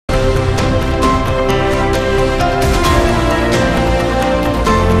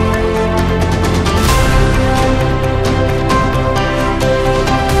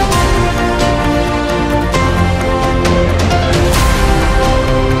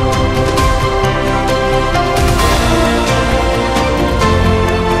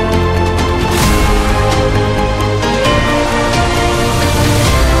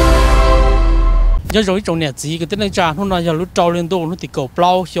nhớ rồi trong nhà chỉ cái tên này cha nó nói giờ lúc trâu lên đồ nó thì cầu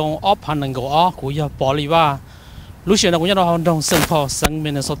plau xong ốp hành năng cầu ó của giờ bỏ đi va lúc xưa nó cũng nhớ nó trong sân phò sân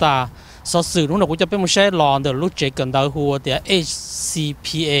Minnesota sau sự lúc nó cũng cho biết một xe lòn được lúc chạy gần đầu hùa thì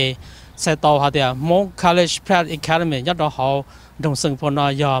HCPA sẽ tàu hạt thì Mont College Prep Academy nhớ đó họ trong sân phò nó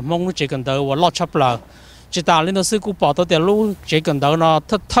giờ mong lúc chạy gần đầu và lót chắp lờ chỉ ta lên đó sư cũng bỏ tới thì lúc chạy gần đầu nó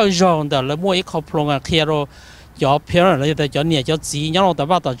thật thời gian được là mua ít khẩu phong à kia rồi cho phía là để cho nhà cho gì nhớ nó tập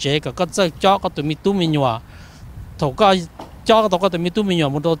vào tập chế cái cho cái tụi mình tụi mình nhua thầu cái cho cái tụi mình tụi mình nhua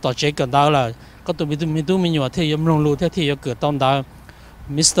một đôi tập chế gần đó là cái tụi mình nhua thì yếm lồng lù thì yếm cửa tông đó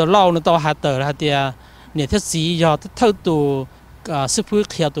Mr. Lau nó tao hạt tờ hạt tiệt nhà thiết gì giờ thâu tụ sư phụ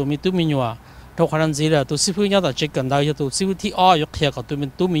kia tụi mình nhua thầu khả năng gì là tụi sư phụ nhớ tập chế gần đó giờ tụi sư phụ thì ở kia cái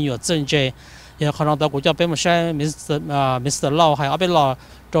tụi mình nhua chân chế giờ khả năng tao cũng cho bé một xe Mr. Lau hay ở bên lò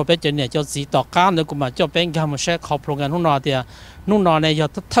cho bé chuyện này cho gì tỏ cá nữa cũng mà cho bé cái một xe khóc luôn cái lúc nào này giờ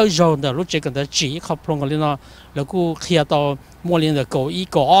thay rồi được lúc chỉ cần chỉ khóc luôn cái nó là cứ khi tao mua liền được cổ ý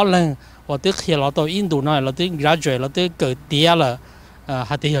cổ lên và tới khi nó tao in đủ này là tới graduate là tới cỡ tía là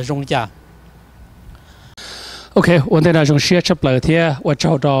hạt tiền dùng chả OK วันนี้เราจะ share ชับเลยที่ว่าเจ้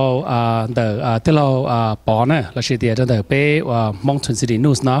าเราเดี๋ยวที่เราปอนะเราเชื่อเดี๋ยวเดี๋ยวไปว่ามองถึงสิ่ง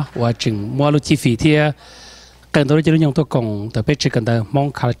นู้นนะว่าจึงมัวรู้ที่ฟีที่กันตัวจะรู้ยังตัวกงเดี๋ยวไปเช็คกันเดี๋ยวมอง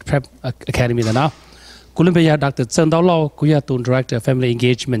College Prep Academy นะกูเล่นไปยาดักแต่เส้นดาวเรากูอยากตัว Director Family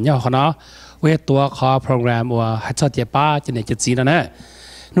Engagement เนี่ยเขาเนาะว่าตัวข้อโปรแกรมว่าให้ชอบเจ็บป้าจะเนี่ยจะจีนนะ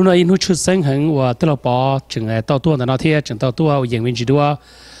นู่นนี่นู่นชุดเส้นหังว่าที่เราปอจึงตัวตัวแต่เนาะที่จึงตัวอย่างวินจีดัว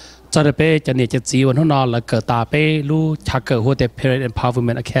จะได้ไปจะเนี่ยจะจีวันทุนนอนแล้วเกิดตาไปรู้ชักเกิดหัวแต่ Parent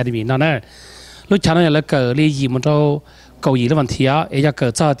Empowerment Academy นั่นนะรู้ชักนั่นแล้วเกิดรียิมันเราเกาหลีแล้ววันเทียเอยากเกิ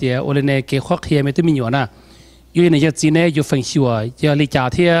ดจ้าเดียโอเลเนเกี่ยวข้อเคียไม่ต้องมีอยู่นะอยู่ในจะจีนเนี่ยอยู่ฝั่งชัวจะรีจ่า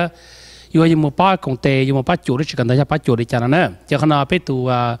เทียอยู่ยังมั่วป้ากงเตอยู่มั่วป้าจูด้วยกันแต่จะป้าจูด้วยกันนะจะขณะไปตัว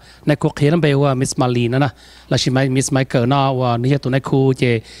ในคุกเขียนไปว่ามิสมาลีนะแล้วใช่ไหมมิสไมเคิลนะว่านี่ตัวในคุกจะ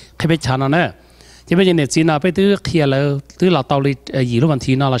ให้ไปชนะนะจะไม่ใช่เนี่ยจีนไปตัวเขียนแล้วตัวเราตอลียี่รู้วัน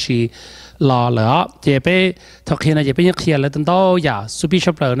ทีนะเราชีรอแล้วจะไปถ้าเขียนจะไปยังเขียนแล้วตั้งโตอย่าซูปี้ช็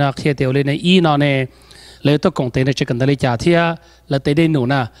อปเลยนะเขียนเดียวเลยในอีนอเนี่ยเลยตัวกงเตในจะกันแต่เลยจ่าเทียแล้วเตได้หนู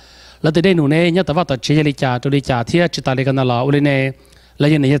นะแล้วเตได้หนูเนี่ยเนี่ยแต่ว่าตัวเชียร์เลยจ่าตัวเลยจ่าเทียจิตตาเลยกันนะเราเลยเนี่ยแล้ว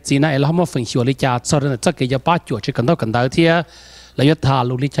ยังเนี่ยจีนนะเราไม่ฝังชัวร์เลยจ่าส่วนจะเกี่ยวป้าจั่วจะกันต่อกันได้เทียแล้วยศทา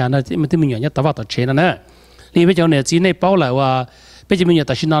ลูกเลยจ่านะมันที่มีอย่างเนี่ยแต่ว่าตัวเชียร์นะนี่ไปเจ้าเนี่ยจีนในเป้าเลยว่าไปจะมีอย่างแ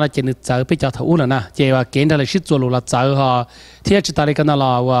ต่ชินาเราจะนึกเจอไปเจ้าถูกแล้วนะเจ้าว่าเกณฑ์อะไรชิดตัวลูกเราเจอฮะเทียจิตตาเลยกันนะเร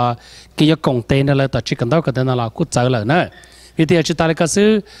าว่าเกี่ยวกงเตนอะไรแต่จะกันต่อกันได้นะเราก็เจอเลยนะวิธีจิตตาเลยก็ซื้อ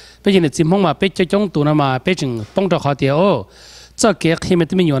ไปยังเนี่ยจีนห้องมาไปเจ้าจงตัวนั้นมาไปจึงป้องตัวเขาเดียวจะเกี่ยวที่มัน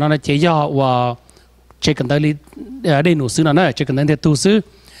ที่มีอย่างนั้นเจ้าว่าเช็คกันได้ได้หนูซื้อนะเช็คกันได้ตัวซื้อ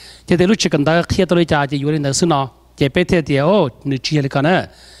จะได้รู้เช็คกันได้เที่ยวตัวเลยจ่าจะอยู่ในหนังซื้อนะจะไปเที่ยวเดียวหนูเชียร์เลยกันนะ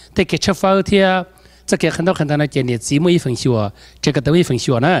แต่เกี่ยวกับฟ้าเที่ยวจะเกี่ยวกับขันนะเจเนี่ยจีไม่ฝังชัวเช็คกันได้ไม่ฝัง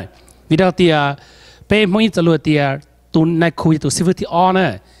ชัวนะวิธีเดียวไปมองจะรู้เดียวตัวในคุยตัวสิฟที่อ้อนะ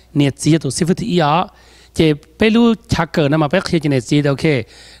เนี่ยจีตัวสิฟที่อีอ่ะจะไปรู้ชักเกิดนะมาไปเขียนเนี่ยจีโอเค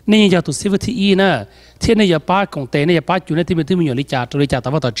นี่จะตัวสิฟที่อีนะเที่ยวเนี่ยป้ากงเตเนี่ยป้าอยู่ในที่มันที่มีอยู่ลิจ่าตัวลิจ่าแต่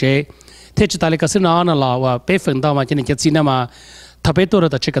ว่าตัวเจเทจิตาเลก็ซึ่งน้องนั่นแหละว่าไปฝึกต่อมาจะเนี่ยจะซีน่ามาถ้าไปตัวเรา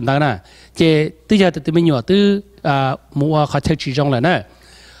ตัดเช็คกันได้นะเจตัวจะตัวไม่หยวดตัวมัวเขาเช็คชี้จงเลยนะ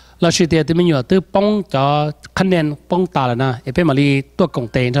เราชีเดียตัวไม่หยวดตัวป้องจะคะแนนป้องตาเลยนะเอเป็นมาลีตัวกง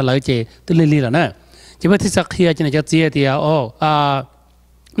เตนถ้าเลยเจตัวลีเลยนะเจว่าที่สักเฮียจะเนี่ยจะเจียเดียวโอ้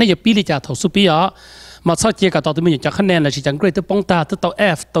นี่อย่าปีลิจ่าถูกสุปีอ๋อมาชอบเจียกับตัวไม่หยวดจะคะแนนเราชีจังเกรดตัวป้องตาตัว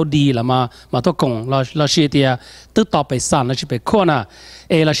F ตัว D ละมาตัวกงเราชีเดียตัวต่อไปสั่นเราชีไปขั้วนะ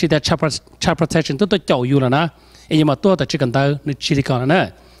เราชีเดียchild protection ตัวเจ้าอยู่แล้วนะยังมาตัวแต่เช็คกันได้ในชีวิตก่อนนะ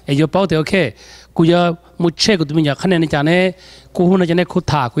อยู่เป้าแต่โอเคกูจะมุดเช็คกูตัวมันอยากคะแนนในจานนี้กูหุ่นในจานนี้กู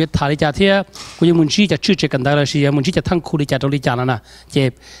ถ่ากูจะถ่ายในจานเทียกูยังมุนชีจะชื่อเช็คกันได้แล้วชีมุนชีจะทั้งคู่ในจานตัวในจานนะเจ็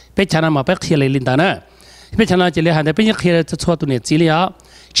บเป็นชนะมาเป็นเขียนเลยลินตานะเป็นชนะจะเลี้ยงแต่เป็นยังเขียนจะชัวตัวเนี่ยจีเลีย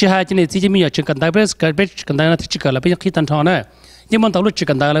ชีหายจะเนี่ยจีจะมีอยากเช็คกันได้เป็นกันได้นะที่เช็คกันแล้วเป็นยังคิดตันทอนนะยังมันต้องรู้เช็ค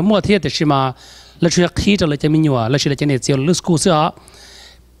กันได้แล้วมั่วเทียแต่ชีมาแล้วชีคิดจะเลยจะมีอยู่แล้วชีจะเนี่ยจีรู้สกูเสือ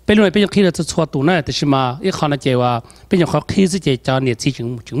เป็นหน่วยเป็นยังคิดจะชัวตัวนั่นแต่ชิมาอีกคนน่ะเจว่าเป็นยังเขาคิดจะจานเนี่ยที่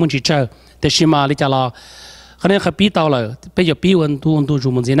ถึงมันจะเจอแต่ชิมาลิจาลาคะแนนขับปีต่อเลยเป็นอย่างปีวันตัวจู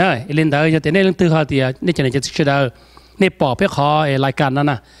มันจีน่าเล่นได้จะแต่ในเรื่องตัวเขาเดียในจะเนี่ยจะเชื่อได้ในปอไปขอรายการนั้น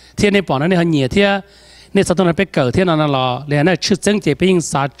นะเที่ยในปอนั้นในหันเหยียเที่ยในสัตว์นั้นไปเกิดเที่ยนั้นละเลยนั่นชื่อเจ้งเจเป็นยัง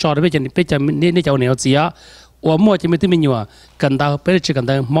สาจอดไปจะนี่จะเอาเหนียวเสียว่ามั่วจะไม่ต้องมีอยู่กันดาวไปจะกัน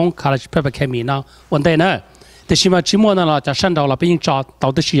ดาวมองคาราชเพื่อไปแค่มีนะวันใดนะแต่ชิมาชิมัวนั่นเราจะชั้นเราเป็นยังจอดต่อ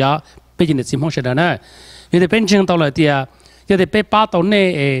ตัวเชียเป็นยังในสิมห้องเสด็จนะยังได้เป็นเชิงต่อเลยเดียยังได้ไปป้าตัว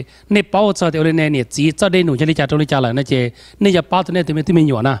ในป้าจะเดี๋ยวในเนี่ยจีจะได้หนูจะลิจ่าตัวลิจ่าเลยนะเจนี่จะป้าตัวเนี่ยที่ไม่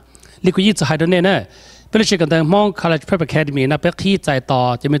อยู่นะ ลิกุยิจะให้ดนเนี่ยเป็นเรื่องกันเดิมมอง college prep academy นะเป็นขี้ใจต่อ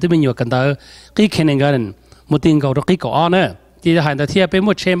จะไม่ต้องมีอยู่กันเดิมกี่แข่งกันมุติงกับกี่ก่อนเนี่ยที่จะให้แต่เทียบเป็น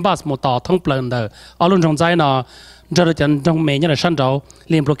มุดเชมบัสมุดต่อทั้งเปลือนเดิมเอาลุ่นจงใจเนาะจะเราจะต้องเมย์เนี่ยชั้นเรา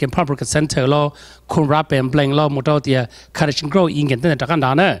เรียนโปรแกรมพาร์ทโปรแกรมเซ็นเตอร์เราคุณรับเป็นเพลงเรามุดเราเดีย college grow อิงกันตั้งแต่จากกันด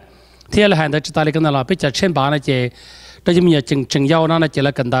านเนี่ยเที่ยวละหันแต่จะตายกันเราไปจัดเช่นบ้านนะเจเราจะมีจึงยาวนะเจล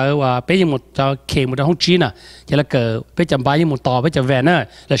ะกันได้ว่าไปยังหมดจะเข่งหมดห้องจีน่ะเจละเกิดไปจำบ้านยังหมดต่อไปจำแวนน่ะ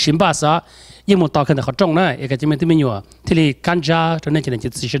แล้วชิมบ้าซะยังหมดต่อกันแต่เขาจงน่ะเอกจะไม่ที่มีอยู่ที่ลีกันจ้าตอนนี้จะเนี่ยจะ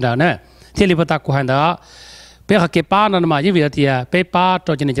สิชนะน่ะที่ลีพตากูหันได้ไปหาเก็บป้านั่นมายี่วิธีไปป้าต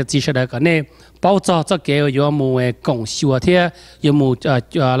อนจะเนี่ยจะสิชนะกันเนี่ยป้าจะเกี่ยวอยู่มูกงชัวเทียอยู่มู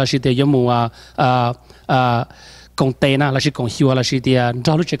เราสิเดียอยู่มูกงเตนะเราสิกงชัวเราสิเดียเร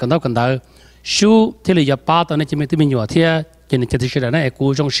ารู้จักกันได้ชูที่เราจะป้าตอนนี้จะไม่ที่มีอยู่เทียจะเนี่ยจะที่เชื่อนะกู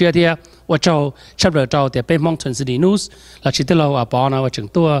จงเชื่อเทียว่าเจ้าชับเราเดี๋ยวไปมองถึงสิ่งนู้นเราคิดที่เราป้านะว่าถึง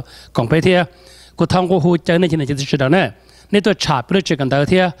ตัวของไปเทียกูทำกูหูเจอเนี่ยจะเนี่ยจะที่เชื่อนะในตัวฉาบเรื่องเจอกันได้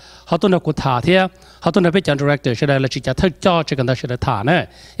เทียเขาตัวนักกูถ่าเทียเขาตัวนักไปจันทร์ดีเรคเตอร์เชื่อได้เราจะเท่าจ้าเจอกันได้เชื่อได้ถ่านะ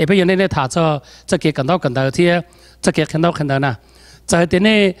ไปอย่างนี้ถ่าจะเกี่ยกันได้เทียจะเกี่ยกันได้นะจะเดี๋ยว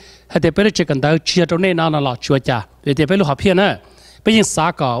นี้เดี๋ยวไปเรื่องเจอกันได้เชื่อตรงนี้น่าหล่อชัวจ้าเดี๋ยวไปรู้หาเพี้ยนนะไปยิงสา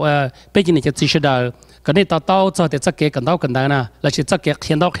ก่อไปยิงเนี่ยจะที่เชื่อได้ก็นี่ต่อจะเดี๋ยวจะเกี่ยกันได้นะเราจะเกี่ย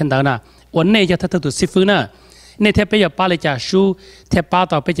กันได้นะวันนี้จะถ้าตัวสิฟื้นนะในเทปไปอย่าป้าเลยจ้าชูเทปป้า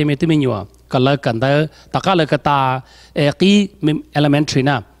ต่อไปจะมีตัวมีอยู่ก็เลิกกันได้ตะก็เลิกกันตากี่ elementary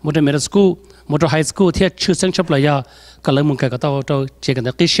นะมุด middle school มุด high school ที่ชื่อเส้นชับเลยก็เลิกมึงก็ต้องเจอกันไ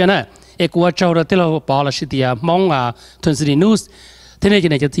ด้กี่เช่นนะกูว่าเจ้าเราที่เราป้าเราสิเดียมองทุนสิรินูสที่นี่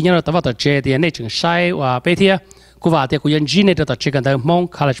จะที่นี่เราแต่ว่าตัวเจเดียนี่จึงใช้ว่าไปเที่ยกูว่าเดี๋ยวกูยันจีเนี่ยตัวเจกันได้มอง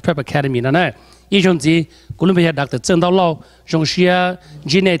college prep academy นั่นแหละอีจงจีกูรู้ไปดักแต่เจ้าเราจงเชีย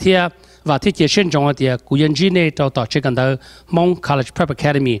จีเนี่ยเที่ยว่าที่เจเช่นจงว่าเดียกูยันจีเนี่ยตัวเจกันได้มอง college prep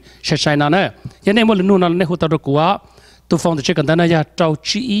academy ใช่นั่นแหละยันในมลนู่นนั่นในหัวตัวกูว่าตัวฟองตัวเจกันได้นะยาเจ้า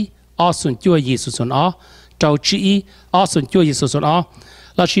จีอ๋อส่วนจ่วยยี่ส่วนอ๋อเจ้าจีอ๋อส่วนจ่วยยี่ส่วนอ๋อ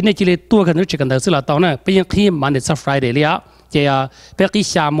เราชี้ในจีเลยตัวกันนึกเจกันได้สิละตอนนั้นไปยังขี้มันเดซัฟไฟเดย์เลยอ่ะเจ้าไปกี่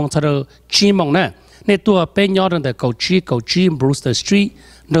ชามองเธอจีมองเนี่ยในตัวเป็นยอดตั้งแต่เกาจีบรูสเตอร์สตรีท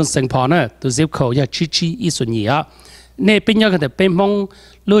เดินเซงพอเนี่ยตัวซิปเขาอยากชี้อีส่วนใหญ่ในเป็นยอดตั้งแต่เป็นมอง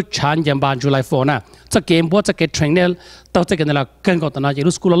ลูกชันยันบานจุไลโฟน่ะจะเกมบัวจะเกตเทรนเนลต้องจะกันในละเกินก่อนตอนนั้นจะ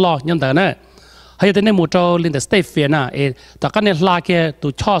รู้สกุลล้อยันแต่เนี่ยให้แต่ในหมู่เจ้าลินเดสเตฟเฟียน่ะแต่กันในลาเกตั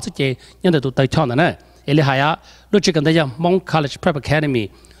วชอบสักเจยันแต่ตัวเตยชอบนั่นเนี่ยเลยหายะลูกจะกันได้ยังมอง college prep academy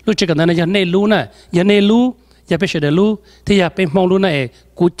ลูกจะกันได้ยังในรู้น่ะยังในรู้อย่าไปเฉยรู้ที่อย่าไปมองรู้นั่น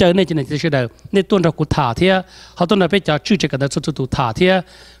กูเจอในจีนจะเฉยในตัวเรากูถ่าเทียเขาตัวเราไปจะชื่อจะกันได้สุดถ่าเทีย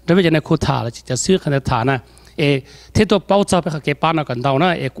เราไปจะในกูถ่าแล้วจะซื้อกันได้ถ่านะที่ตัวเป้าจะไปขับเก็บปานกันดาวนะ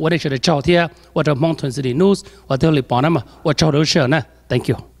กูได้เฉยเจ้าเทียว่าจะมองทุนสิรินูสว่าเธอหลีปอนะมาว่าเจ้าเราเชื่อนะ thank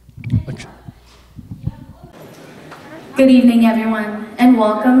you Good evening, everyone, and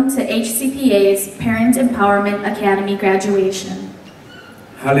welcome to HCPA's Parent Empowerment Academy graduation.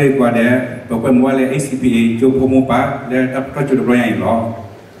 ฮาเลกว่าเดะบอกว่ามัวเลย HCPA จูพมูปะและรับก็จุดรอยใหญ่หรอ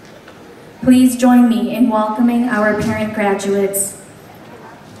Please join me in welcoming our parent graduates.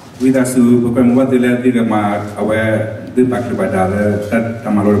 วิดาสูบอกว่ามัวที่เล่ที่เรามาเอาไว้ดื้อปากดื้อปากดาและตัดท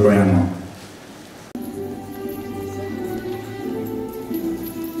ำมาโรยรอยใหญ่หรอ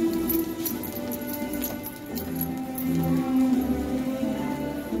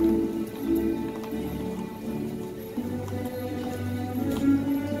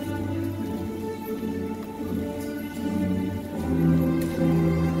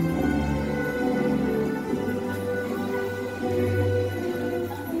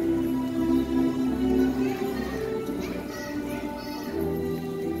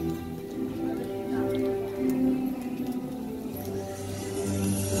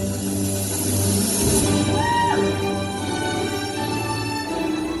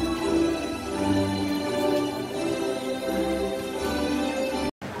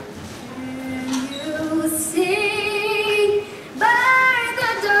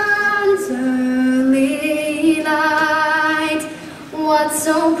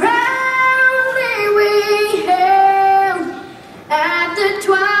So proudly we hailed at the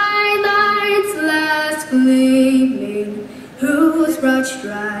twilight's last gleaming, whose broad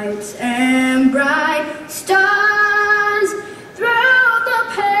stripes and bright stars through the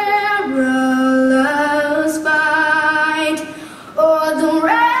perilous fight o'er the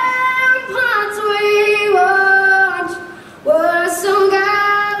ramparts we watched were so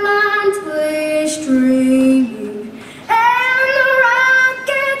gallantly streaming.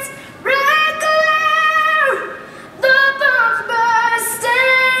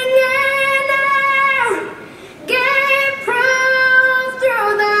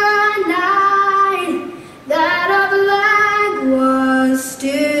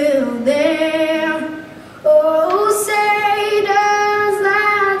 still there. Oh, say does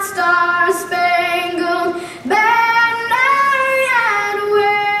that star-spangled banner yet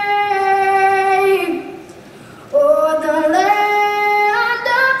wave o'er the land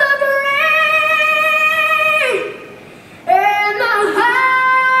of the brave and the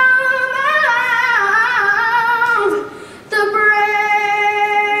home of the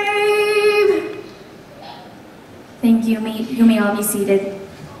brave. Thank you. You may all be seated.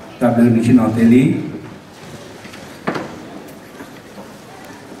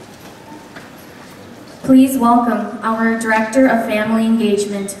 Please welcome our Director of Family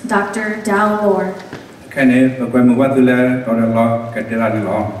Engagement, Dr. Dao Lor.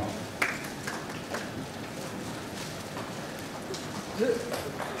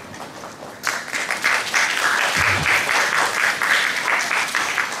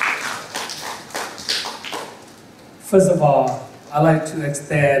 First of all, I'd like to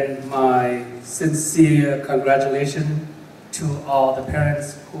extend my sincere congratulations to all the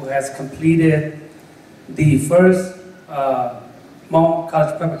parents who has completed the first Mount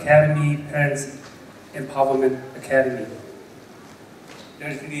College Prep Academy Parents Empowerment Academy.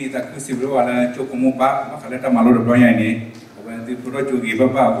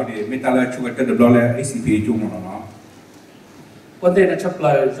 Vấn đề là chấp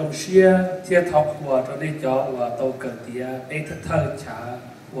lời trong xia thiết học của cho nên cho và tàu cần tía bé thật thơ trả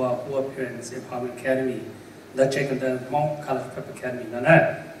của Parents Empowerment Academy đã chạy cần đến Mount College Prep Academy đó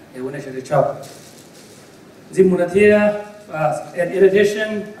nè để vấn đề sẽ được chọc. And in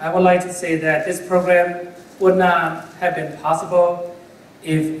addition, I would like to say that this program would not have been possible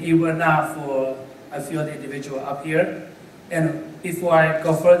if it were not for a few of the individuals up here. And before I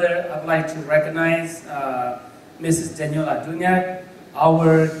go further, I would like to recognize Mrs. Daniela Dunyak,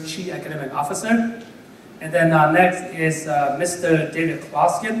 our Chief Academic Officer. And then next is Mr. David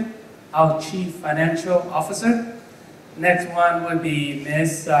Kloskian, our Chief Financial Officer. Next one will be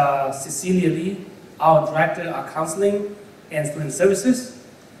Ms. Cecilia Lee, our Director of Counseling and Student Services.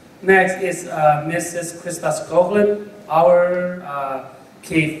 Next is Mrs. Krista Skoglund, our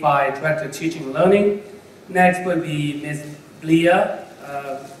K-5 Director of Teaching and Learning. Next will be Ms. Blia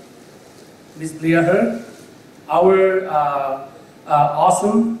Heard, our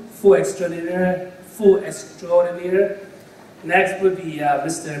awesome full extraordinaire. Next will be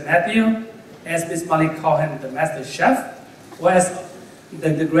Mr. Matthew, as Ms. Molly called him the Master Chef, or as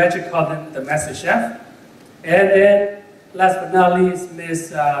the graduate called him the Master Chef. And then, last but not least,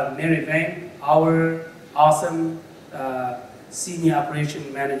 Ms. Mary Vang, our awesome Senior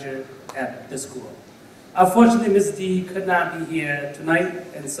Operation Manager at the school. Unfortunately, Ms. D could not be here tonight,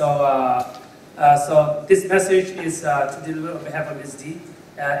 and so this message is to deliver on behalf of Ms. D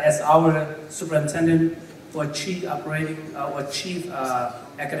as our Superintendent or Chief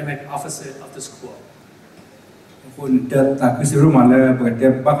Academic Officer of the school. คุณจะตักคือสิรู้มาเลยเปิดเจ็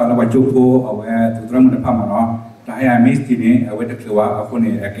บบ้ากันแล้วว่าจุกโคเอาไว้ถูกต้องมันพามาเนาะแต่ให้อามิสทีนี้เอาไว้จะคือว่าเอาคน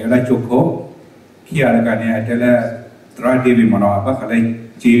นี้เกี่ยวกับจุกโคเขี่ยอะไรกันเนี่ยจะเลยตราดีวิมาเนาะบ้ากันเลย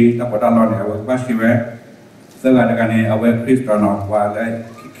จีตะปดานเราเนี่ยเอาไว้บ้าชีวะซึ่งอะไรกันเนี่ยเอาไว้คริสต์เนาะว่าเลย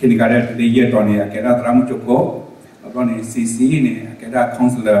คลินิกอะไรที่เยี่ยตอนนี้เกี่ยวกับตรามุจุกโคแล้วก็เนี่ยซีซีเนี่ยเกี่ยวกับคอน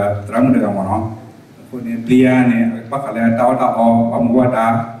ซัลเลอร์ตรามุเดือดมาเนาะคนนี้เบียเนี่ยบ้ากันเลยตาเอามัวตา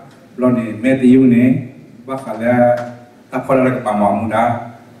แล้วเนี่ยเมติยูเนี่ยbakala takola ke pama muda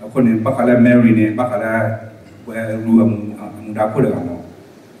ko ni bakala Mary ni bakala ru muda ko le no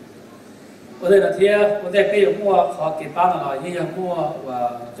我哋那天我在给我考给班了，也有我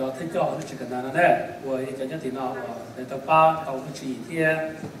叫他教的这个男的呢，我也讲听到在到八到这一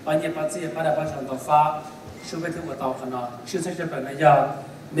天，半夜把自己把上到发，收备头我到看了，其实这本来叫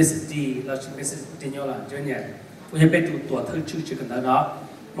Mrs. D， 那是 Mrs. Daniela 这年，我也被多头去这个男的，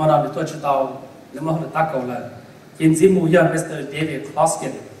马上就多知道。 那么打够了，现在目前 Mr. David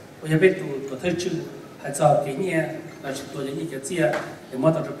Kloskian， 我也被多推出，还早今年那是多人一个节，那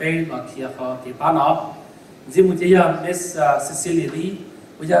么到这边那去好给巴拿，现在目前 Miss Cecilia Lee，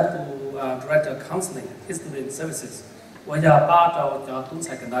 我也读Director Counseling and Student Services， 我也把叫东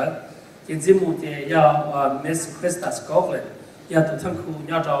财跟到，现在目前Miss Krista Skoglund， 也读ทั้งครู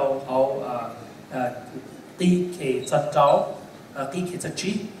也找好DK จัดเจ้าDK จัด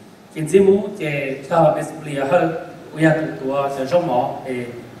จี hiện giờ mu để theo Miss Blia hơn, bây giờ tụi sẽ giống mỏ để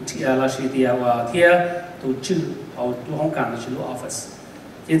là sự địa và theo tụi chữ họ tụi không cần là chữ office.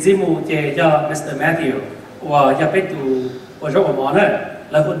 Hiện giờ mu để cho Mr. Matthew và giờ biết tụi giống mỏ nữa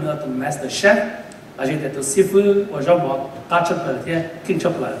là hơn nữa tụi Master Chef là chỉ để tụi sư phụ và giống mỏ cá chép lại theo kinh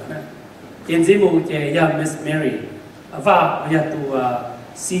chép lại. Hiện giờ mu để cho Miss Mary và bây giờ tụi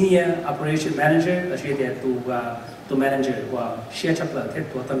Senior Operation Manager là chỉ để tụi to manager ว่าเชียร์ชับเลยที่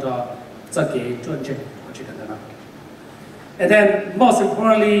ตัวตั้งแต่จะเกี่ยวจนเจ็บเขาจะกันนะ And then most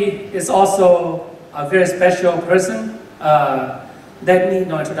importantly is also a very special person that need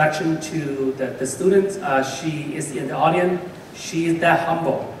no introduction to the students. She is in the audience. She is that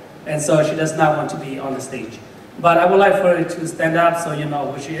humble, and so she does not want to be on the stage. But I would like for her to stand up so you know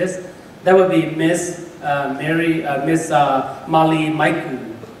who she is. That would be Miss Miss Mali Maiku.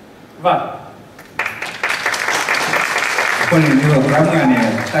 Right. คนนี้เรารับงานเนี่ย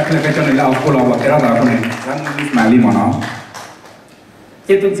ถ้าเคยไปจนเราคนเราแค่เราคนนี้ทั้งมาลีหมอเนาะเ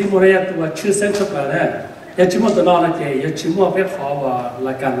จ้าตุ้งจิโมเรียตัวชื่อเซนชุบเลยเนี่ยยังจิโมตัวนอนนะเจ้ยังจิโมเพื่อขอว่าร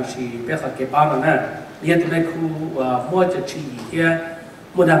ายการชีเพื่อขอเก็บบ้านนะเนี่ยตัวในครูว่ามั่วจะชีเฮีย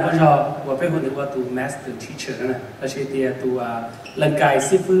มั่วดังก็จะว่าเป็นคนหนึ่งว่าตัว master teacher นะแล้วเช่นเดียตัวร่างกาย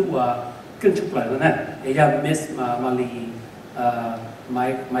ซิฟื้นว่าขึ้นชุบเลยนะยัง Miss มาลี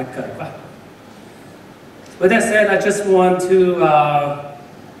ไม่เกิดป่ะ With that said, I just want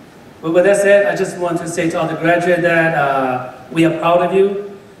to say to all the graduates that we are proud of you.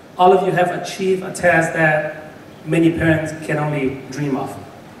 All of you have achieved a task that many parents can only dream of.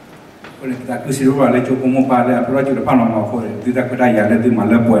 คนนี้แต่คือสิรู้ว่าเลยจุกมุมปลาเลยเพราะว่าจุดพันลงมาคนนี้ที่แต่ก็ได้ยาเลยที่มัน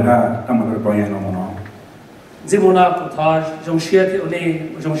เลิกป่วยได้ถ้ามันเลิกป่วยยังลงมาเนาะจิโมนาพุทธาจงเชื่อที่วันนี้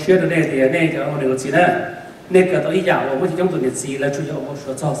จงเชื่อตัวนี้ที่นี่จะเอาเรื่องจีน่ะนี่ก็ตัวอีกอย่างว่าไม่ใช่จงตัวนี้จีแล้วช่วยเอามาช่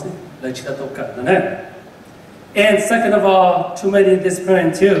วยเจ้าสิแล้วชีวิตตัวกันนั่นแหละ And second of all, to many this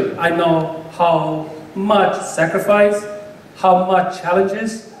parent too, I know how much sacrifice, how much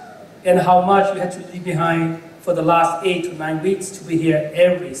challenges, and how much you had to leave behind for the last 8 to 9 weeks to be here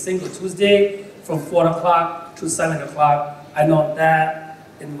every single Tuesday from 4 o'clock to 7 o'clock. I know that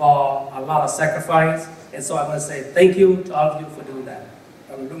involved a lot of sacrifice, and so I want to say thank you to all of you for doing that.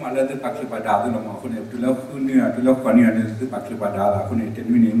 รู้มาเลยที่ปักคลิปดาที่ลงมาคนนี้ที่เราคนนี้ที่เราคนนี้เนี่ยที่ปักคลิปดาละคนนี้ที่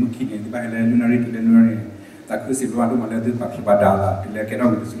นู่นนี่มุขนี่ที่ไปเลยนู่นนี่ที่นู่นนี่แต่คือสิบวันรู้มาเลยที่ปักคลิปดาละที่เราแค่เรา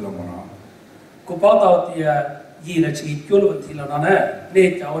ไม่ได้สิลงมาเนาะกูบอกต่อที่ยี่ละชีจุลวันที่เราเนี่ยเนี่ย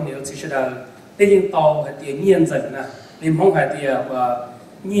เจ้าเนี่ยที่สุดแล้วได้ยินต่อที่เงียนจังนะในห้องที่ว่า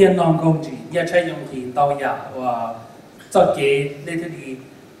เงียนนองกงจีเนี่ยใช้ยงที่ต่อยาว่าจะเกี่ยในที่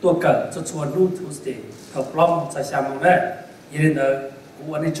ตัวเกิดจะชวนรู้ทุกสิ่งเขาพร้อมจะชามองเนี่ยยันเนอกู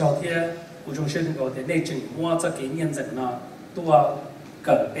วันนี้เจ้าที่กูจงเชื่อถึงเขาที่ในจึงมัวจะเกี่ยเงียนจังนะตัวเ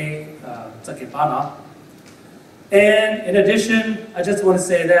กิดไปจะเกี่ยบ้านเนาะAnd in addition, I just want to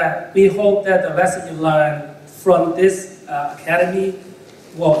say that we hope that the lesson you learn from this academy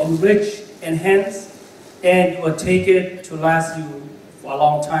will enrich, enhance, and you will take it to last you for a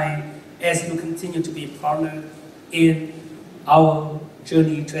long time as you continue to be partnered in our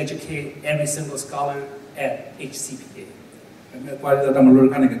journey to educate every single scholar at HCPA. เมื่อวันเราทำรู้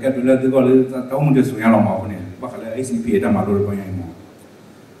กันเนี่ยก็ดูแลตัวเลยถ้าผมจะสุยาลงมาคนนี้ว่าเขาเลย HCPA ทำมารู้ไปยังไง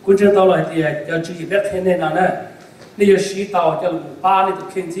คุณจะต่อเลยที่จะ注意别天天呢你要洗澡就把你的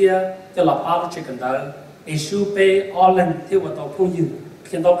天气就老把你去跟到一手被all人ที่ว่าต่อผู้ยืน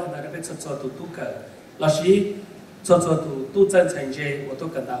看到可能被做做都个老师做做都真成绩我都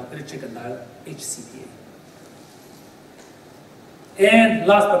跟到被去跟到 HCPA And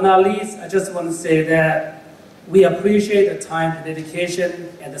last but not least, I just want to say that we appreciate the time, the dedication,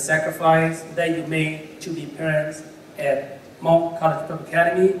 and the sacrifice that you made to be parents at Mount College Prep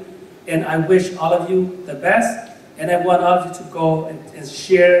Academy. And I wish all of you the best. And I want all of you to go and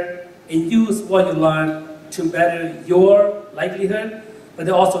share and use what you learn to better your livelihood, but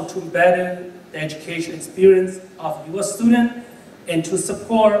also to better the education experience of your student and to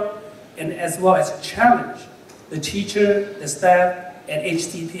support and as well as challenge the teacher, the staff, and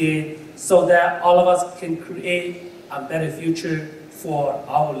HCPA so that all of us can create a better future for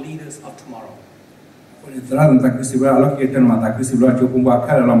our leaders of tomorrow. คนนี้ตลาดต่างๆคือสิบว่าเราเกิดมาต่างคือสิบว่าจุกมุมว่าแ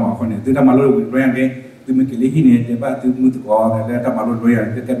ค่เราหมอคนนี้ที่ทำมารู้เรื่องนี้ที่มันเกี่ยวกับที่นี่แต่ว่าที่มุดก่อนแล้วทำมารู้เรื่อง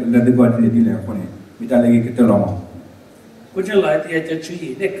ที่แค่ดูแลดีกว่าที่นี่แหละคนนี้มีแต่เรื่องที่เราหมอคุณจะ来ที่จะ注意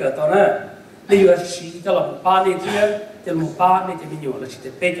那个当然你要是叫เรา把那些叫我们把那些民谣了是的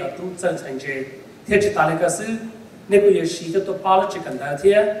比较都真成绩ที่จะตายก็是那个也是叫ตัว把了这个那些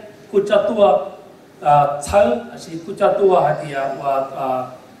กูจะตัวเช่า是กูจะตัว还是ว่า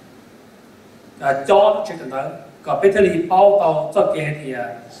จอ这个呢ก็ไปที่เป้าต่อจะเกี่ยที่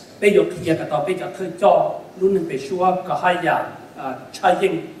ไปยกเทียกับต่อไปจากที่จอรุ่นหนึ่งไปชัวก็ให้ยาใช้ยิ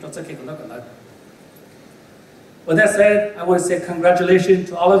งจะเกี่ยกันแล้วกันนะ With that said, I want to say congratulations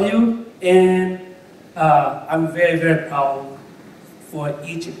to all of you, and I'm very, very proud for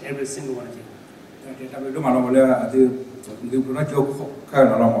each and every single one of you. ที่ทำให้รู้มาเราเลยที่ที่พระเจ้าข้า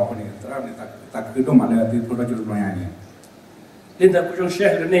เราหมอคนนี้ตลาดนี้ตักคือรู้มาเลยที่พระเจ้ารู้อย่างนี้领导不中学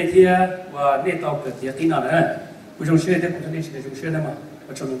的那天，我那到个地地哪呢？不中学的不中那些中学的嘛，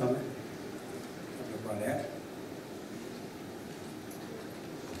我知道他们。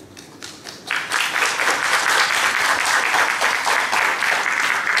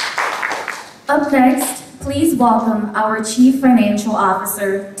Up next, please welcome our Chief Financial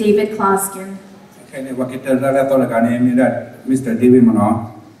Officer, David Kloskin. Okay, ne wakita rara tola kane mirat Mr. David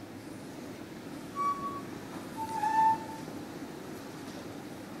Mano.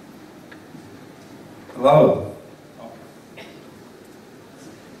 Hello.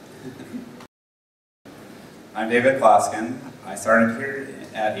 I'm David Kloskin. I started here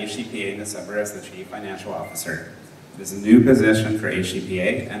at HCPA in December as the Chief Financial Officer. It is a new position for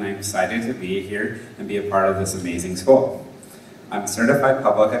HCPA, and I'm excited to be here and be a part of this amazing school. I'm a certified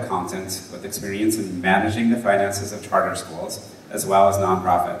public accountant with experience in managing the finances of charter schools, as well as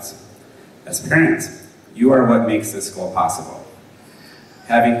nonprofits. As parents, you are what makes this school possible.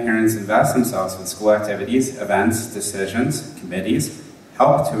 Having parents invest themselves in school activities, events, decisions, committees,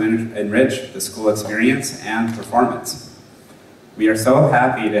 help to enrich the school experience and performance. We are so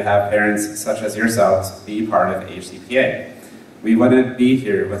happy to have parents such as yourselves be part of HCPA. We wouldn't be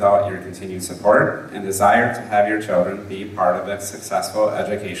here without your continued support and desire to have your children be part of a successful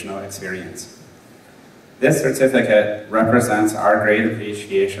educational experience. This certificate represents our great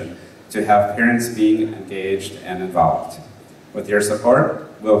appreciation to have parents being engaged and involved. With your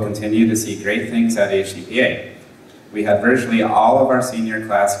support, we'll continue to see great things at HCPA. We had virtually all of our senior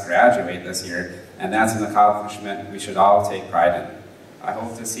class graduate this year, and that's an accomplishment we should all take pride in. I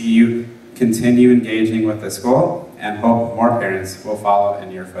hope to see you continue engaging with the school and hope more parents will follow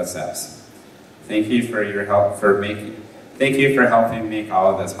in your footsteps. Thank you for your help thank you for helping make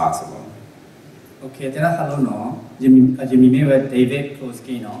all of this possible. Okay, hello no. Jimmy David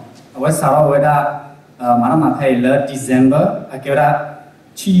Kloskin no. What Sarah weda Madam December I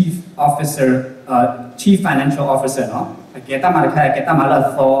Chief Financial Officer no. Kita malah kita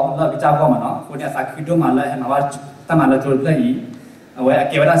malah for la bicara apa mana? Kemudian saya hidup malah malah kita malah jual lagi.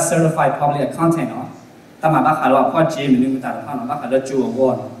 Awak kita certified public accountant no. Kita malah kalau apa je minum tak apa no, kalau jual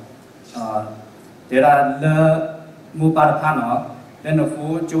award. Dia le mupar apa no, dan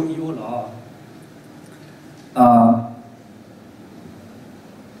aku jual iu lo.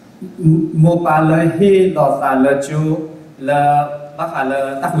 Mupar le he lo sa le jual le apa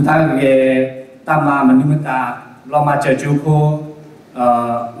le tak hutang ke tama minum tak. Lo mà chờ chú cô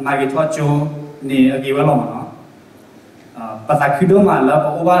mai cái thoát chú nè ở cái lo mà nóภาษาคือด้วยมาแล้วเพ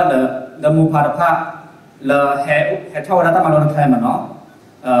ราะว่าเรามูพาร์ทเราแห่เท่านั้นแต่มาเราแค่มาเนาะ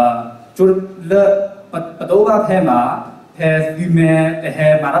จุดเราประตูว่าแค่มาแค่ฟิเมแต่แค่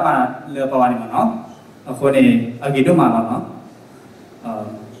มาแล้วมาเรือประวันนี้มาเนาะคนนี้เอากี่ด้วยมาเนาะ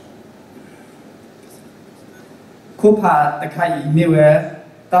คู่พาแต่ใครอีเมล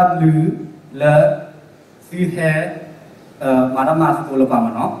ตัดหรือแล้วคือแค่มาดามมาสกุลปา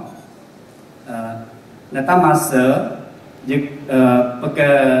มันเนาะนัตมาเสยึกปก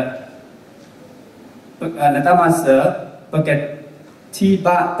นัตมาเสปกที่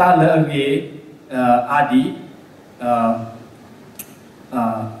บ้านตาเลกีอาดี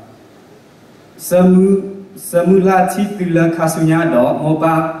สมุลาที่ตุลคาสุญญาดอกโมบ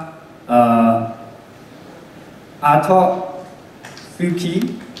าอาทอฟิวคี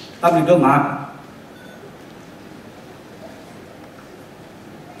ตับลิโดมา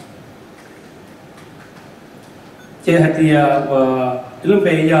Chị thì lúc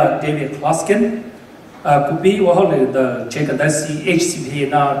về David Kloskin cũng biếtว่าเขาเลยtrên cái đó HCPA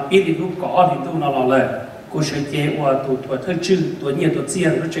na biết được lúc có thì tôi nói là cô sẽ chế và tôi thay chữ tôi nhiều tôi chia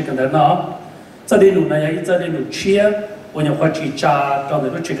lúc trên cái đó nó cho đến lúc này cho đến lúc chia và nhà khoa chỉ trả trong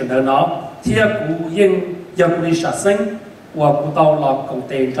lúc trên cái đó nó thì cũng yên giờ cũng đi sản sinh và cũng tàu là công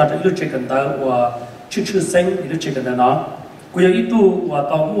ty cho đến lúc trên cái đó và chữ sinh lúc trên cái đó nó cũng yên tu và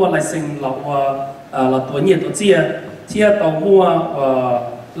tàu mua lại sinh là tuổi nhiều tuổi chia chia tàu mua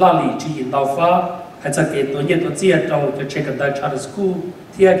la lì chỉ hiện tàu phá hay là cái tuổi nhiều tuổi chia trong cái trường đại charter school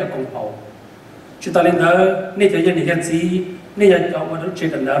chia cái công học chúng ta lên đó nên cho dân này gì nên là cho cái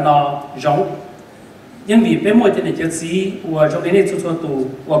trường đại nó rộng nhưng vì bên ngoài thì này gì và trong này chúng tôi tụ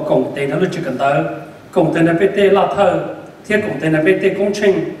và công ty nó công ty nó pt là thơ thiết công ty nó pt công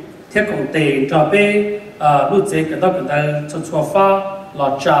trình thiết công ty cho bên lúc chế cái đó chúng tôi phá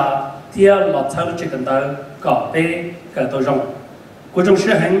là trả thì là theo chỉ cần tới cả bé cả tổ rộng của trong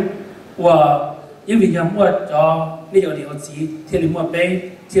sự hành và因为要mua cho nên ở điều gì thì là mua bé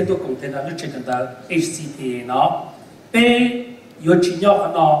thì tôi cũng thấy là lúc chỉ cần tới HCPA nó bé yếu chỉ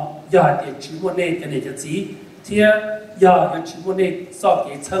nhỏ nó giờ thì chỉ mua này cái này cái gì thì giờ chỉ mua này sau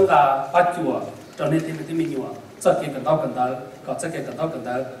cái chân là bắt chùa cho nên thì mình nhiều sau cái cần tới có sau cái cần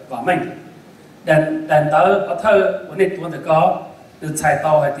tới và mình đàn tới có thơ của này tôi được có được chạy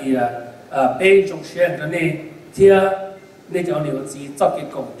tàu hay thì bên trong xe cái này thì nên cho điều gì cho cái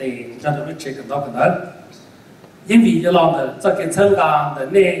công ty cho nó check cái đó cái đó因为就让的这个成长的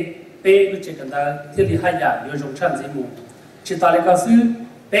呢 bé lúc chỉ cần ta thiết lý hai nhà nhiều dùng chân gì mù chỉ ta lại có sự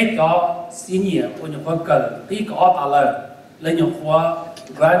bé có senior của những khoa cần bí có ta lên những khoa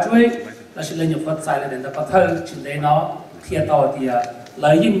graduate là chỉ lên những khoa sai là đến ta có thơ chỉ lấy nó thiệt tàu thì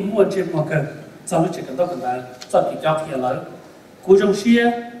lấy những mua trên mua cần sau lúc chỉ cần ta cần ta cho kỹ cho thiệt lấy cú trong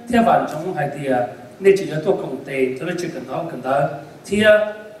xia theo bản trong hai thì nên chỉ có công tệ cho lúc chỉ cần ta thiệt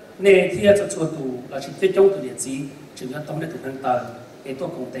nên thiệt cho chùa tù là chỉ tiết trong từ địa chỉ chỉ có tông để từ năng tờ cái tổ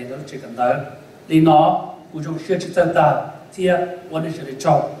công tế đó chỉ cần tới lý nó cú trong xưa chỉ chân ta thiệt vấn đề chỉ để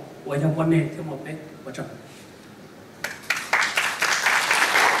chọn với những vấn đề theo một bên và chọn.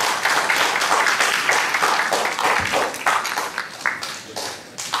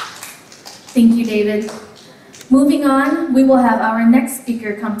 Thank you, David. Moving on, we will have our next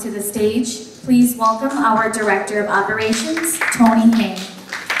speaker come to the stage. Please welcome our Director of Operations, Tony Heng.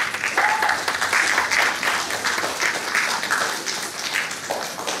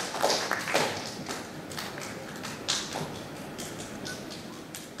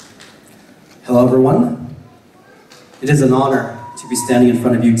 Hello, everyone. It is an honor to be standing in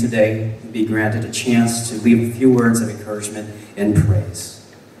front of you today and be granted a chance to leave a few words of encouragement and praise.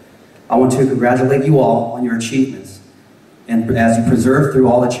 I want to congratulate you all on your achievements and as you persevere through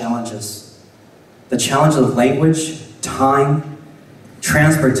all the challenges. The challenge of language, time,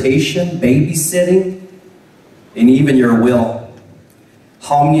 transportation, babysitting, and even your will.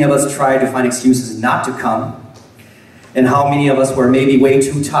 How many of us tried to find excuses not to come? And how many of us were maybe way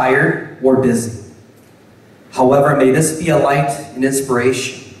too tired or busy? However, may this be a light and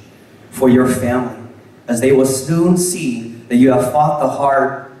inspiration for your family as they will soon see that you have fought the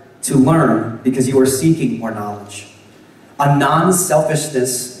hard to learn because you are seeking more knowledge. A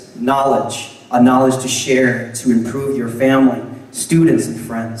non-selfishness knowledge, a knowledge to share, to improve your family, students, and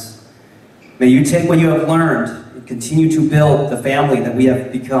friends. May you take what you have learned and continue to build the family that we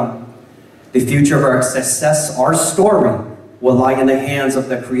have become. The future of our success, our story, will lie in the hands of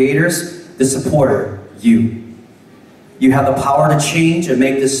the creators, the supporter, you. You have the power to change and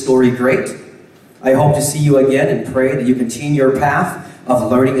make this story great. I hope to see you again and pray that you continue your path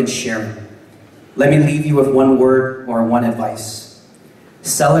of learning and sharing. Let me leave you with one word or one advice.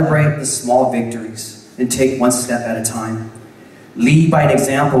 Celebrate the small victories and take one step at a time. Lead by an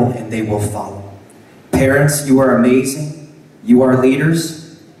example and they will follow. Parents, you are amazing. You are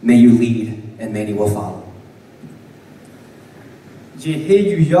leaders. May you lead and many will follow.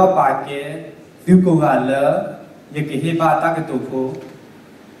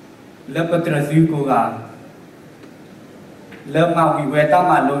 Lỡ mà vì ta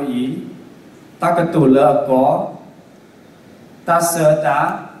mà lỗi ý ta cái tổ lỡ có ta sợ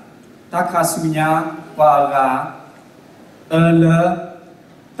ta khá su nha và gà lỡ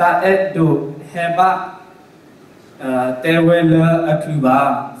ta ép đồ hè bạc tê quê lỡ ở khu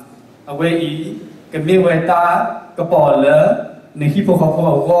bà ở quê ý cái mê quê ta cái bỏ lỡ nên khi phô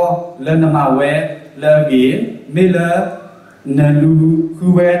gò lỡ nằm mà quê lỡ ghế mê lỡ nên lưu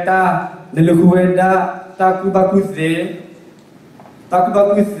khu quê ta nên lưu khu quê ta khu bà khu dê ta cứ bắt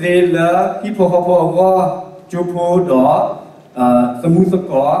cứ dễ là khi phô gò chụp phô đó sớm sớm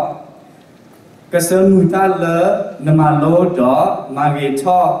có cái sớm người ta lỡ nằm mà lô đó mà ghé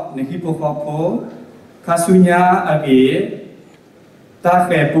cho nên khi phô khá su nha ở ghé ta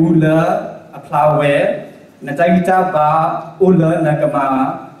khẽ bù lỡ plau vé nên ta ba u lỡ nên cái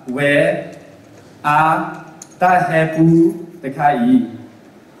mà vé ta hè bù để khai ý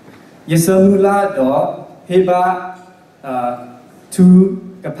giờ sớm là đó hay ba tu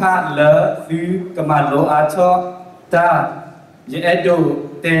kepat le tu kemalo ato ta je edo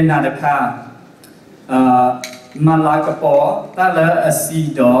te na dekha malakapo ta le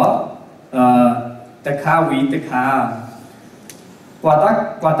asi do dekha wi dekha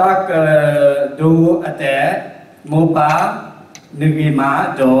kwata do ate mopa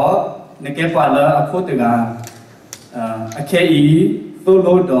nigima do nike pa le akotega akei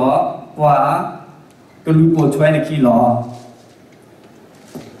solo do kwa kulupo 20 kilo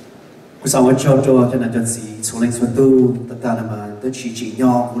cú sao ở cho nên chân sĩ số linh số tu tất cả là mà tất chỉ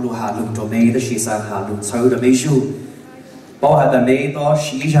nhỏ cú lu hà lùng cho mấy tất chỉ sang hà lùng sâu được mấy chú bao hà là mấy đó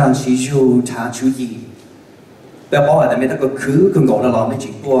sĩ chú trả chú gì bé bao hà là mấy đó có cứ ngộ là làm mấy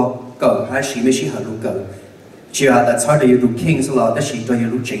chuyện qua cỡ hay sĩ mấy sĩ hà lùng cỡ chỉ hà là sau đó yêu lùng king sau đó tất chỉ cho yêu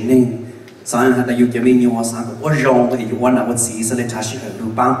lùng chính nên sáng hà là yêu cho mấy nhiều sáng có quá rong thì yêu quan nào sĩ sau đó trả sĩ hà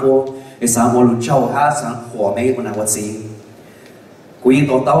lùng bám po cái sáng mua lùng châu hát sáng火mấy quan nào sĩ cú yên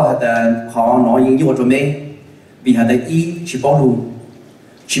tổ tao hạt họ nói những gì cho mấy vì hạt ý chỉ bảo lu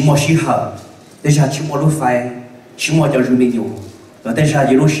chỉ mua xí hở để ra chỉ mua lu phai chỉ mua cho rùi mình nhiều rồi để ra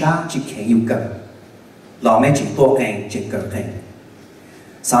yêu lu sa chỉ khéo yêu cần lò mấy chỉ to càng chỉ cần càng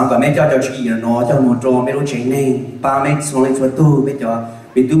sáng và mấy cho chị nó cho một trò mấy đôi trẻ này ba mấy xuống lên xuống tu mấy cho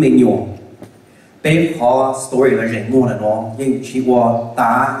bị tu mình nhiều bé họ story là rẻ mua là nó nhưng chỉ qua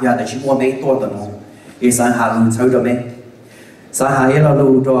ta giờ để chỉ qua mấy tuổi tụi nó thì sáng hà luôn sau cho mấy sáng hà là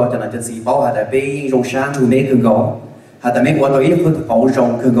luôn cho là chân sĩ bảo hà để bé rong sáng tu mấy cường gõ hà để mấy qua tôi ít phút bảo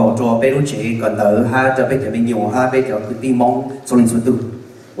rong cường gõ cho bé đôi trẻ còn đỡ hà cho bé cho mình nhiều hà bé cho cứ tim mong xuống lên xuống tu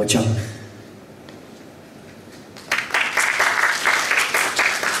我讲。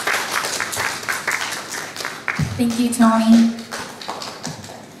Thank you, Tony.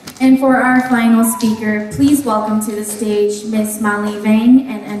 And for our final speaker, please welcome to the stage Miss Mali Vang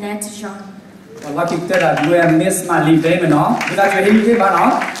and Annette Jean. Và kịp tới là đuôi Miss Mali về mà nó, chúng ta chơi hình với bạn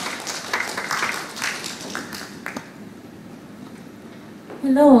nó.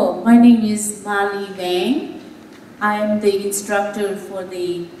 Hello, my name is Mali Vang. I am the instructor for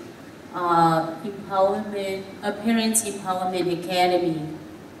the Parents Empowerment Academy.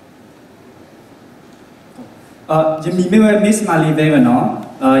 Giờ mình mới Miss Mali về mà nó,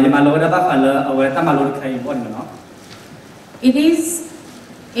 giờ mà lối đã bắt phải là ở ta mà lối khai bọn mà nó. It is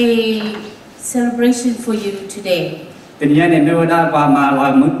a celebration for you today. Tình nhân này mới đã qua mà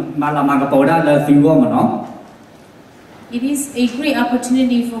làm cái bộ đã là phiêu mà nó. It is a great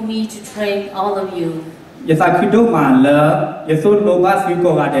opportunity for me to train all of you. Giờ ta cứ đâu mà là giờ số lô ba phiêu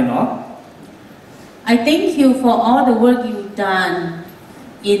cô gà nó. I thank you for all the work you've done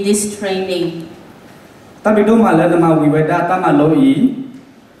in this training. Ta biết đâu mà là mà vì vậy ta mà lỗi ý.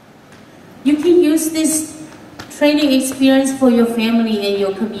 You can use this training experience for your family and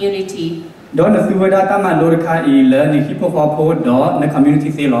your community. Đó là sự vậy ta mà lỗi khai ý là những khi phô đóใน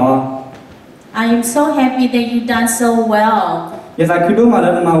community sẽ lo. I am so happy that you've done so well. Giờ ta cứ đâu mà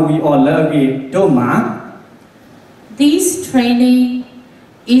là mà vì ở là vì đâu mà. This training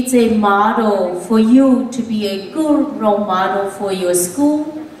is a model for you to be a good role model for your school,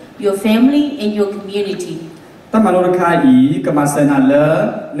 your family, and your community. Ta mà lỗi khai ý cái mà sẽ là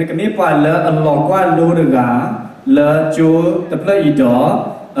ในcái mấy quả là lọ qua lỗi được à là chú tập lại ý đó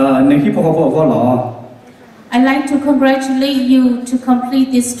ในkhi phô lo. I'd like to congratulate you to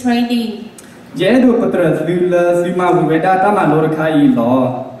complete this training. Dễ được bắt đầu từ mà vì vậy ta mà lỗi khai ý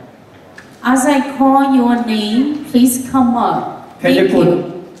lo. As I call your name, please come up. Thank you.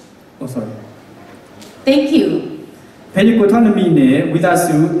 Oh, sorry. Thank you. Thế như cô thằng này mình nè, với ta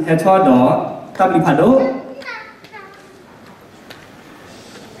sự hệ thoa đó, ta bị phá đố.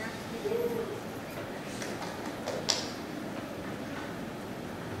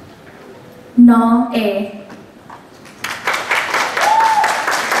 No e.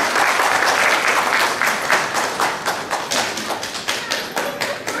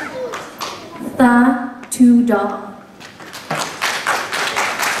 Tha tu do.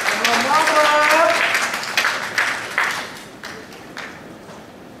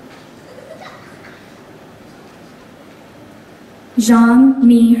 Jean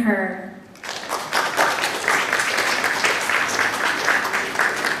Mi Her.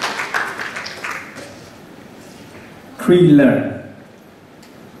 Kriller.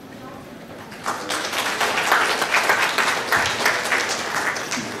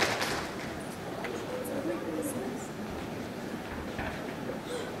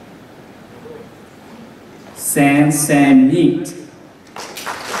 Sam Meat.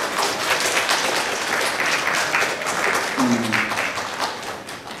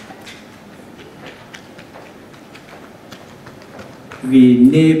 Vì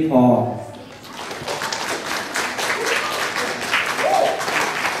Nepal.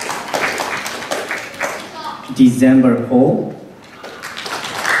 December Paul.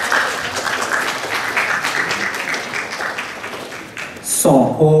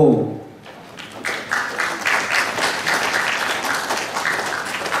 Paul.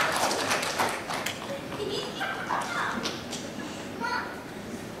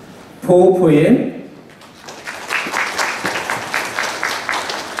 Paul Puen.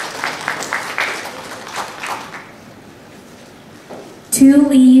 Tu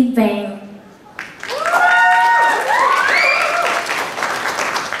Li Vang.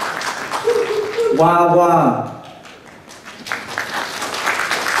 Wawa.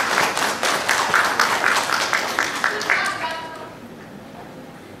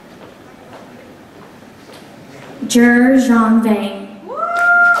 Jean Vang.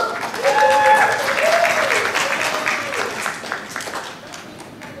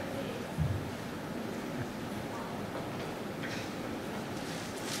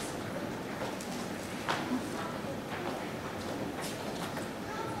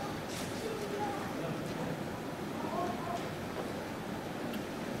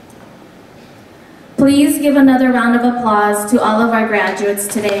 Please give another round of applause to all of our graduates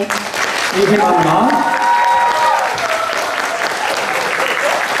today.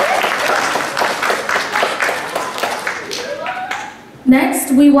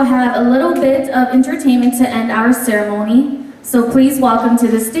 Next, we will have a little bit of entertainment to end our ceremony. So please welcome to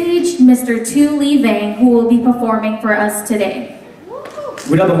the stage Mr. Tu Lee Vang, who will be performing for us today.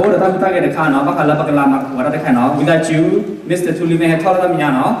 Without the word that I get a can of Bakalama, what I can of, without you, Mr. Tu Lee Vang had told them,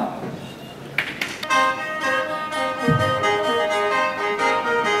 Yano.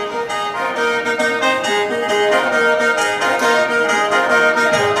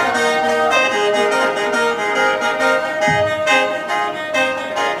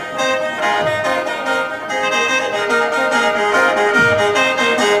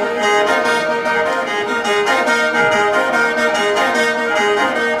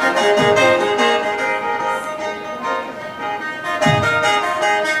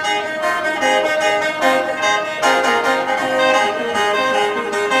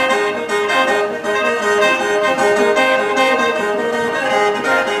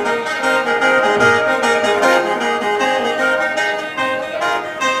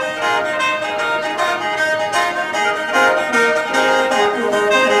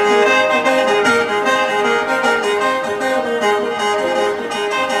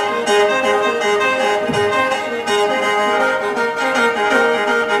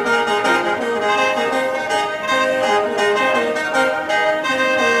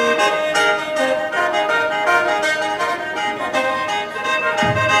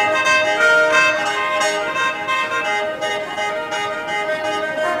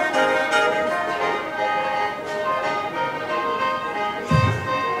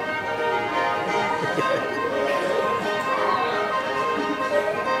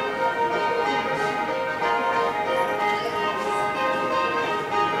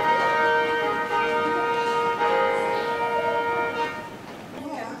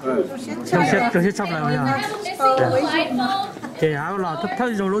 Cho hết xong rồi nha. Thì áo là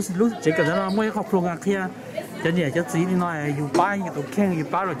thôi rồi lúc chỉ cần nó mới học luôn à kia. Cho nhẹ cho tí đi nói dùng ba cái tụ khen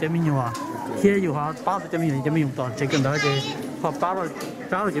dùng ba rồi cho mình nhiều à. Kia dùng họ ba rồi cho mình dùng toàn chỉ cần đó thì họ ba rồi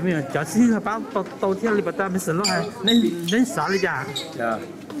cho mình cho xí ba đầu tiên là bắt đầu mình xử lý hay nên xả đi ra. Dạ.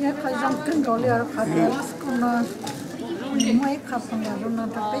 Nhớ phải dùng cân gạo liều phải để con mấy khắp xong rồi nó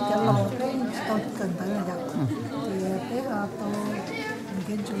tập cái lò cái tôi cần tới là được. Thì cái tôi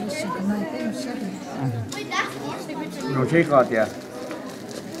cái chỗ sự này cái sẽ rồi chơi có thì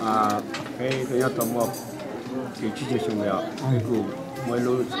cái tôi nhớ tóm một cái chi tiết xong rồi cái cụ mỗi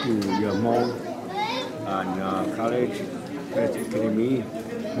lúc cụ giờ mong college academy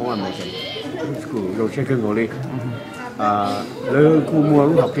mong ăn mấy cái cụ rồi chơi cái ngồi đi lỡ cụ mua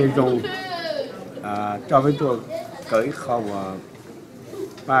lúc học cái trong cho với tôi cái khâu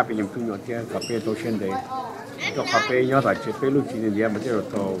ba bị nhầm chung nhỏ kia cà phê tôi xem đấy cho cà phê nhớ phải chế phê lúc chỉ nên mà chế rồi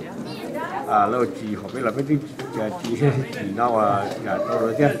tôi lâu chỉ học biết là biết chỉ nào nhà tôi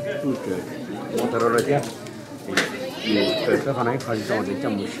rồi chứ tôi chơi một rồi chứ thì từ cái phần này phải cho để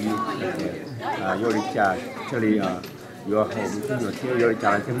chăm một xí vô đi trả cho đi vô học một chút nữa chứ vô đi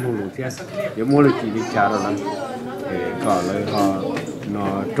trả thêm mua luôn chứ nếu mua được chỉ đi trả rồi là có lời họ nó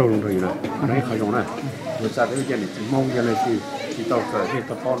trâu rồi rồi đấy khó dùng này người ta thấy cái này chỉ mong cái này chỉ tao cởi thì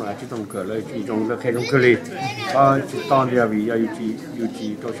tao con là chỉ tao cởiเลยchỉ dùng là khay trong cởi đi có chỉ tao đi vì yêu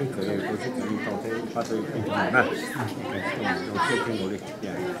chỉ tao sẽ cởi tao sẽ cởi tao sẽ bắt đầu cái này nè tao sẽ cái ngồi đi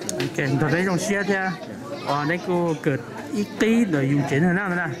cái tao thấy trong xe thế này cô cởi ít tí rồi dùng chuyện thế nào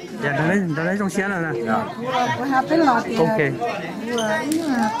nè tao thấy trong xe này nè tôi học cái lò thì vừa ý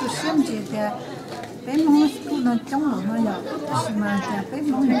là tôi xem gì thì cái món nó trong lửa nó nhỏ mà cái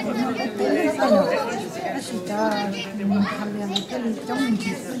món này nó cái sao nhỏ cái gì cho làm liền cái trong mình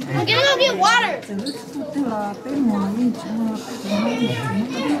chỉ tức là cái món này chúng nó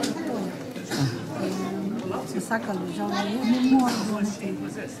sao cả rồi mua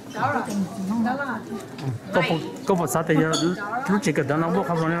rồi có một sao thì lúc chỉ cần đó nó bốc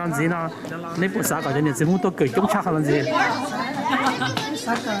không làm gì nó lấy bộ sao cả cho nên sẽ muốn tôi cười chống chắc làm gì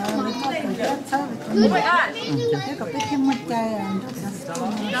sao cả cái thêm một chai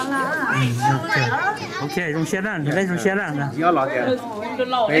ok trong xe đó lấy trong xe đó nhớ là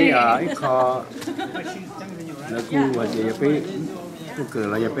cái kho là cô và chị cái tôi cười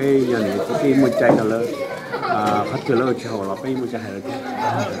là cái nhà này cái một chai là lớn เขาเจอแล้วเชียวเราไปมั่วใจเลย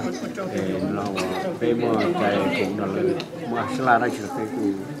เราไปมั่วใจผมเราเลยมั่วสลาได้เชื่อไปกู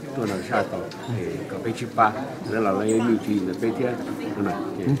ตัวเราชาต่อก็ไปชิปะแล้วเราเลยมีทีมไปเที่ยวนั่นแหละ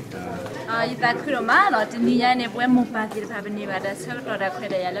อีตาคือเรามาเราจะนี่ยังเนี่ยว่ามุกปาที่พาเป็นนิวาดาเซลล์เราได้คุย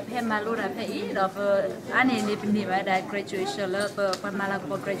ได้แล้วเพื่อมาลูกเราเพื่ออีเราเพื่ออันนี้เนี่ยเป็นนิวาดา graduation แล้วเพื่อมาลา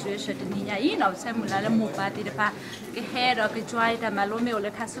ก็ graduation ที่นี่ยังเราใช้มุลแล้วมุกปาที่พาก็ให้เราก็ช่วยแต่มาลูกไม่เอาเล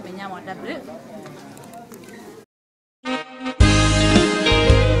ยค่าสุบิญญาหมดดับเลย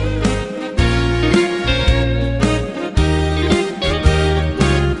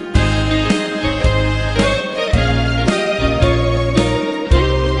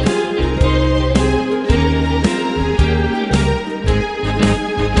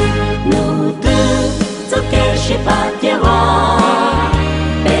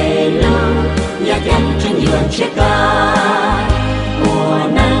切割，我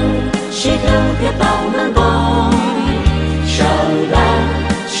能是头的到能动，手段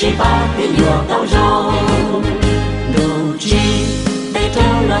是把的有到肉，路基被中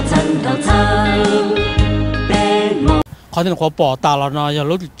了层到层，被梦。เขาถึงขอปอตาเราเนาะอย่า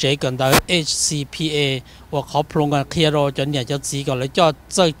รู้เจกันแต่ HCPA ว่าเขาพลงกันเคลียร์เราจนเนี่ยจะจีกันเลย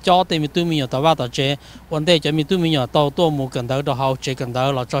จ่อเต็มตู้มีอยู่แต่ว่าต่อเจวันเดจะมีตู้มีอยู่ต่อตัวหมู่กันแต่เราเจกันแต่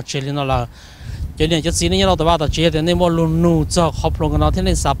เราจ่อเจลินเราcho nên cái gì nàyเราแต่ว่าต่อเจแต่ในมอลูนูจะขอบลงกันเราที่ใ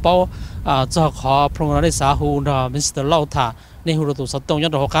นสาเป้าจะขอบลงกันในสาหูเนาะมิสเตอร์เล่าถ่าในหูเราตัวสตงยั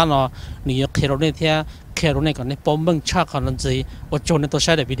นเราข้าเนาะนี่เคโรในเทียเคโรในก่อนในปอมเบิ้งชาคันนั่นจีว่าโจในตัวใ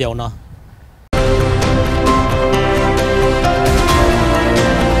ช้ในวิดีโอเนาะ